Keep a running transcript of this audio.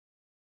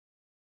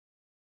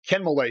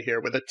Ken Molay here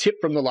with a tip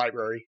from the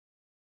library.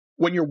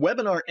 When your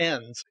webinar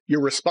ends,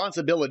 your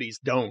responsibilities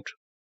don't.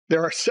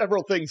 There are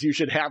several things you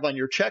should have on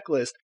your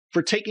checklist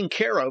for taking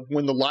care of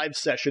when the live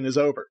session is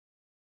over.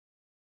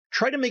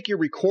 Try to make your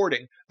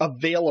recording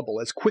available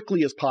as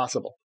quickly as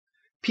possible.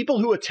 People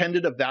who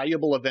attended a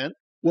valuable event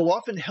will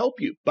often help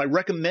you by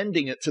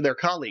recommending it to their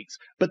colleagues,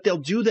 but they'll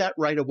do that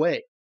right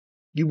away.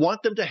 You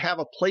want them to have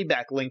a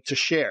playback link to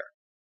share.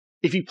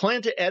 If you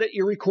plan to edit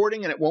your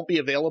recording and it won't be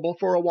available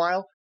for a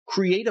while,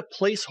 create a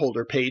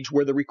placeholder page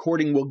where the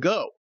recording will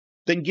go.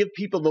 Then give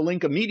people the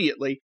link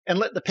immediately and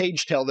let the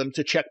page tell them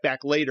to check back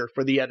later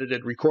for the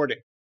edited recording.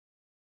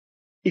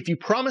 If you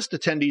promised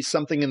attendees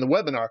something in the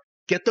webinar,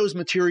 get those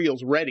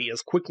materials ready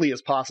as quickly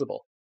as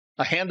possible.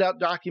 A handout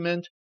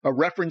document, a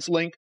reference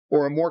link,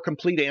 or a more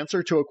complete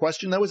answer to a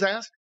question that was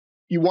asked.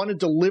 You want to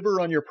deliver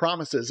on your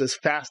promises as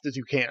fast as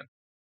you can.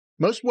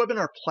 Most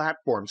webinar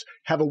platforms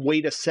have a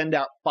way to send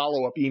out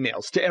follow-up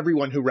emails to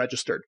everyone who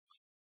registered.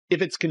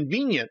 If it's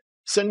convenient,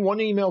 send one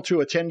email to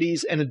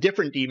attendees and a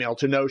different email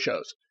to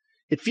no-shows.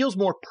 It feels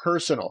more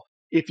personal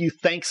if you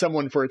thank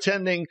someone for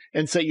attending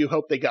and say you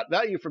hope they got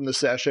value from the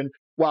session,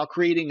 while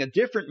creating a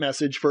different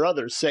message for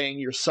others saying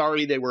you're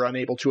sorry they were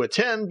unable to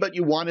attend, but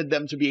you wanted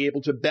them to be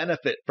able to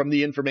benefit from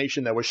the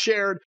information that was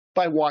shared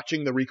by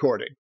watching the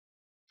recording.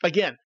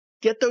 Again,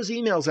 get those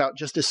emails out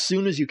just as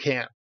soon as you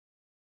can.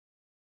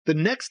 The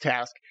next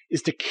task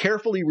is to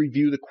carefully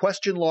review the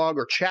question log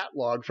or chat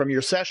log from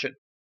your session.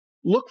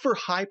 Look for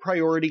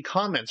high-priority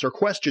comments or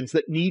questions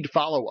that need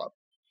follow-up.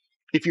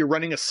 If you're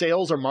running a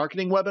sales or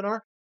marketing webinar,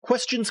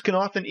 questions can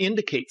often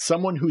indicate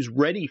someone who's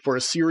ready for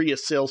a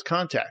serious sales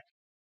contact.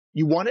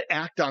 You want to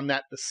act on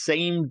that the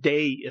same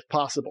day if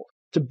possible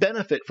to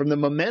benefit from the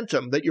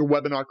momentum that your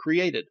webinar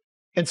created.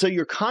 And so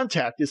your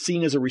contact is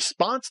seen as a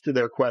response to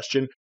their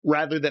question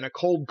rather than a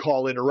cold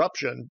call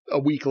interruption a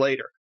week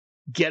later.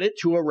 Get it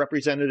to a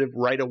representative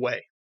right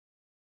away.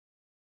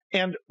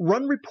 And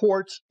run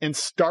reports and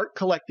start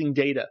collecting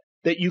data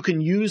that you can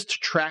use to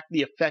track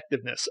the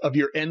effectiveness of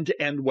your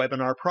end-to-end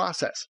webinar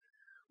process.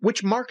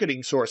 Which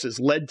marketing sources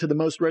led to the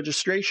most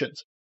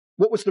registrations?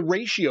 What was the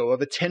ratio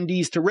of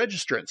attendees to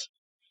registrants?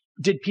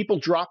 Did people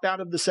drop out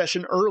of the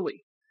session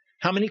early?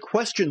 How many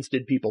questions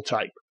did people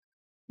type?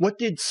 What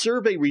did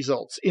survey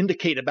results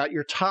indicate about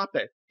your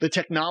topic, the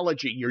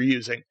technology you're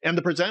using, and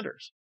the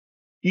presenters?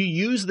 You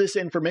use this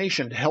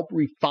information to help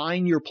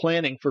refine your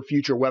planning for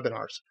future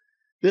webinars.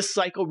 This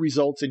cycle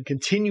results in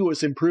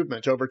continuous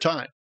improvement over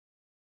time.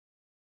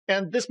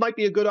 And this might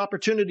be a good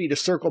opportunity to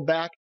circle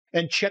back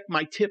and check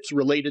my tips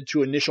related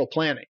to initial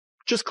planning.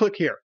 Just click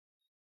here.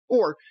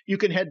 Or you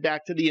can head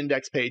back to the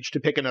index page to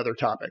pick another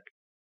topic.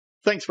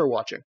 Thanks for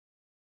watching.